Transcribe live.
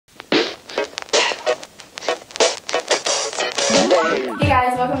Hey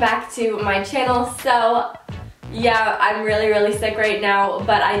guys, welcome back to my channel. So yeah, I'm really sick right now,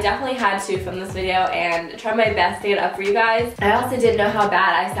 but I definitely had to film this video and try my best to get up for you guys. I also didn't know how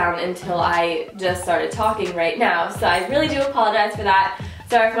bad I sound until I just started talking right now, so I really do apologize for that.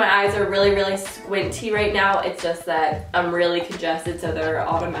 Sorry if my eyes are really squinty right now. It's just that I'm really congested, so they're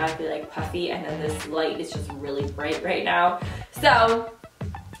automatically like puffy, and then this light is just really bright right now. So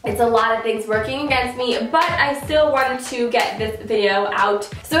it's a lot of things working against me, but I still wanted to get this video out.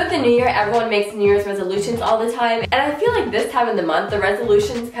 So with the new year, everyone makes New Year's resolutions all the time, and I feel like this time of the month, the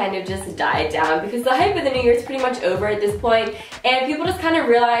resolutions kind of just died down because the hype of the new year is pretty much over at this point, and people just kind of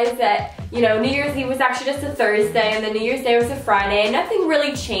realize that, you know, New Year's Eve was actually just a Thursday, and the New Year's Day was a Friday, and nothing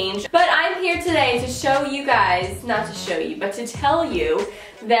really changed. But I'm here today to show you guys, not to show you, but to tell you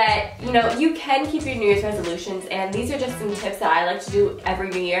that, you know, you can keep your New Year's resolutions, and these are just some tips that I like to do every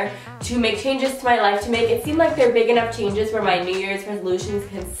New Year to make changes to my life, to make it seem like they're big enough changes where my New Year's resolutions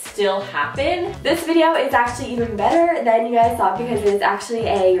can still happen. This video is actually even better than you guys thought because it is actually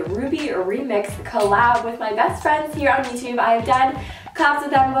a Ruby remix collab with my best friends here on YouTube. I have done collabs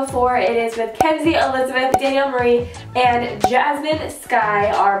with them before. It is with Kenzie, Elizabeth, Danielle Marie, and Jasmine Sky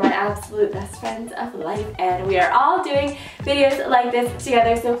are my absolute best friends of life, and we are all doing videos like this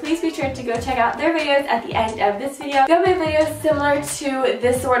together, so please be sure to go check out their videos at the end of this video. They'll make videos similar to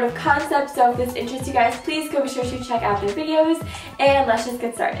this sort of concept, so if this interests you guys, please go be sure to check out their videos, and let's just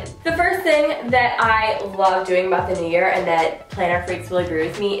get started. The first thing that I love doing about the new year, and that planner freaks will agree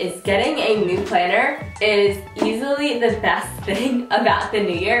with me, is getting a new planner is easily the best thing about the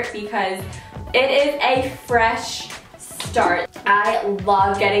new year because it is a fresh start. I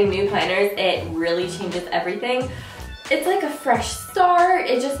love getting new planners. It really changes everything. It's like a fresh start.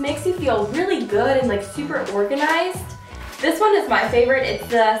 It just makes you feel really good and like super organized. This one is my favorite. It's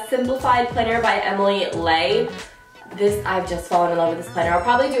the Simplified Planner by Emily Lay. I've just fallen in love with this planner. I'll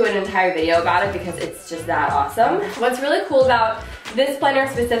probably do an entire video about it because it's just that awesome. What's really cool about this planner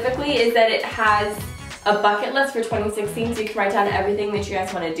specifically is that it has a bucket list for 2016, so you can write down everything that you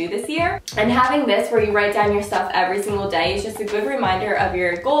guys want to do this year. And having this where you write down your stuff every single day is just a good reminder of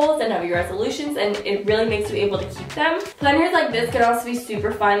your goals and of your resolutions, and it really makes you able to keep them. Planners like this can also be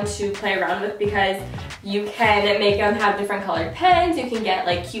super fun to play around with because you can make them have different colored pens. You can get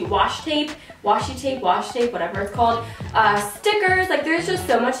like cute washi tape, whatever it's called, stickers. Like there's just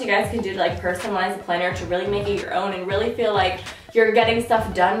so much you guys can do to like personalize the planner to really make it your own and really feel like you're getting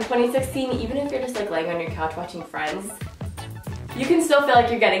stuff done in 2016, even if you're just like laying on your couch watching Friends. You can still feel like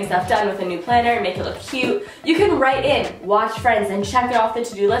you're getting stuff done with a new planner and make it look cute. You can write in, watch Friends, and check it off the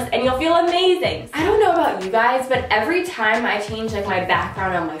to-do list, and you'll feel amazing. I don't know about you guys, but every time I change like my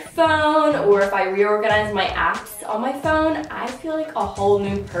background on my phone, or if I reorganize my apps on my phone, I feel like a whole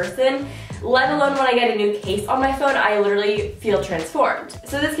new person. Let alone when I get a new case on my phone, I literally feel transformed.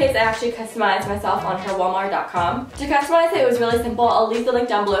 So this case I actually customized myself on herwalmart.com. To customize it was really simple. I'll leave the link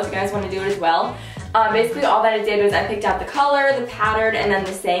down below if you guys want to do it as well. Basically all that I did was I picked out the color, the pattern, and then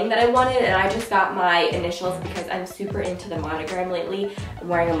the saying that I wanted, and I just got my initials because I'm super into the monogram lately. I'm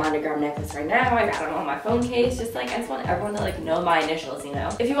wearing a monogram necklace right now. I got them on my phone case. Just like I just want everyone to like know my initials, you know.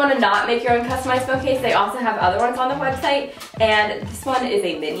 If you want to not make your own customized phone case, they also have other ones on the website, and this one is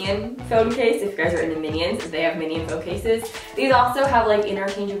a Minion phone case. If you guys are into Minions, they have Minion phone cases. These also have like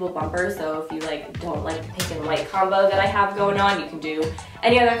interchangeable bumpers, so if you like don't like the pink and white combo that I have going on, you can do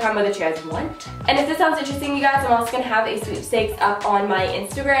any other combo that you guys want. And if this sounds interesting, you guys, I'm also going to have a sweepstakes up on my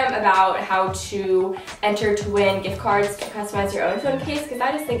Instagram about how to enter to win gift cards to customize your own phone case, because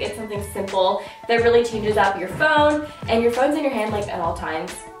I just think it's something simple that really changes up your phone, and your phone's in your hand like at all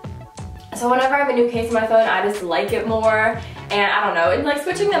times. So whenever I have a new case on my phone, I just like it more, and I don't know, and like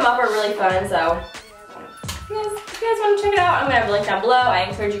switching them up are really fun, so if you guys want to check it out, I'm going to have a link down below. I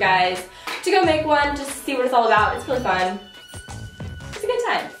encourage you guys to go make one just to see what it's all about. It's really fun. It's a good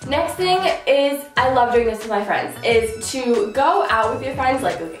time. Next thing is, I love doing this with my friends, is to go out with your friends,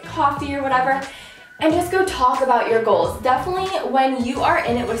 like go get coffee or whatever, and just go talk about your goals. Definitely when you are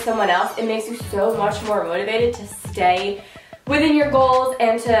in it with someone else, it makes you so much more motivated to stay within your goals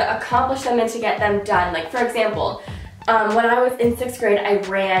and to accomplish them and to get them done. Like for example, when I was in 6th grade, I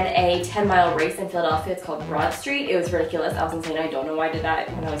ran a 10-mile race in Philadelphia. It's called Broad Street. It was ridiculous. I was insane. I don't know why I did that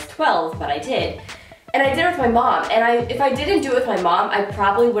when I was 12, but I did. And I did it with my mom, and if I didn't do it with my mom, I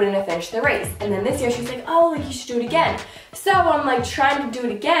probably wouldn't have finished the race. And then this year she's like, oh, like you should do it again. So I'm like trying to do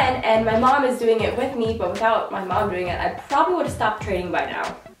it again, and my mom is doing it with me, but without my mom doing it, I probably would have stopped training by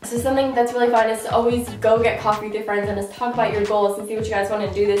now. So something that's really fun is to always go get coffee with your friends and just talk about your goals and see what you guys want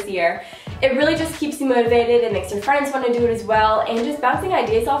to do this year. It really just keeps you motivated, it makes your friends want to do it as well, and just bouncing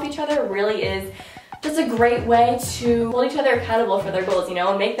ideas off each other really is just a great way to hold each other accountable for their goals, you know,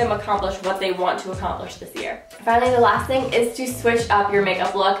 and make them accomplish what they want to accomplish this year. Finally, the last thing is to switch up your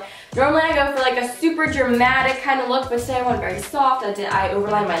makeup look. Normally I go for like a super dramatic kind of look, but today I went very soft. I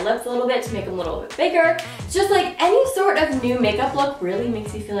overlined my lips a little bit to make them a little bit bigger. It's just like any sort of new makeup look really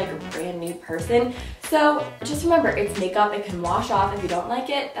makes you feel like a brand new person. So just remember, it's makeup, it can wash off. If you don't like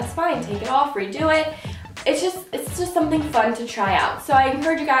it, that's fine, take it off, redo it. It's just something fun to try out. So I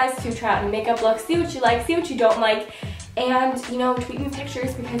encourage you guys to try out a makeup look, see what you like, see what you don't like, and, you know, tweet me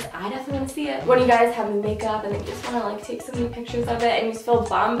pictures because I definitely want to see it. When you guys have makeup and you just want to like take so many pictures of it and you just feel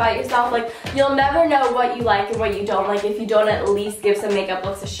bummed by yourself, like you'll never know what you like and what you don't like if you don't at least give some makeup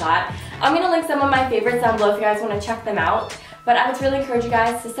looks a shot. I'm going to link some of my favorites down below if you guys want to check them out. But I would really encourage you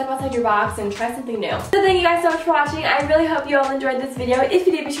guys to step outside your box and try something new. So thank you guys so much for watching. I really hope you all enjoyed this video. If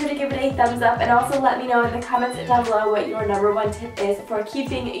you did, be sure to give it a thumbs up and also let me know in the comments down below what your #1 tip is for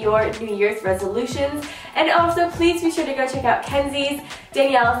keeping your New Year's resolutions. And also please be sure to go check out Kenzie's,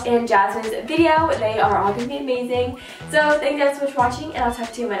 Danielle's, and Jasmine's video. They are all going to be amazing. So thank you guys so much for watching and I'll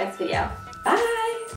talk to you in my next video. Bye!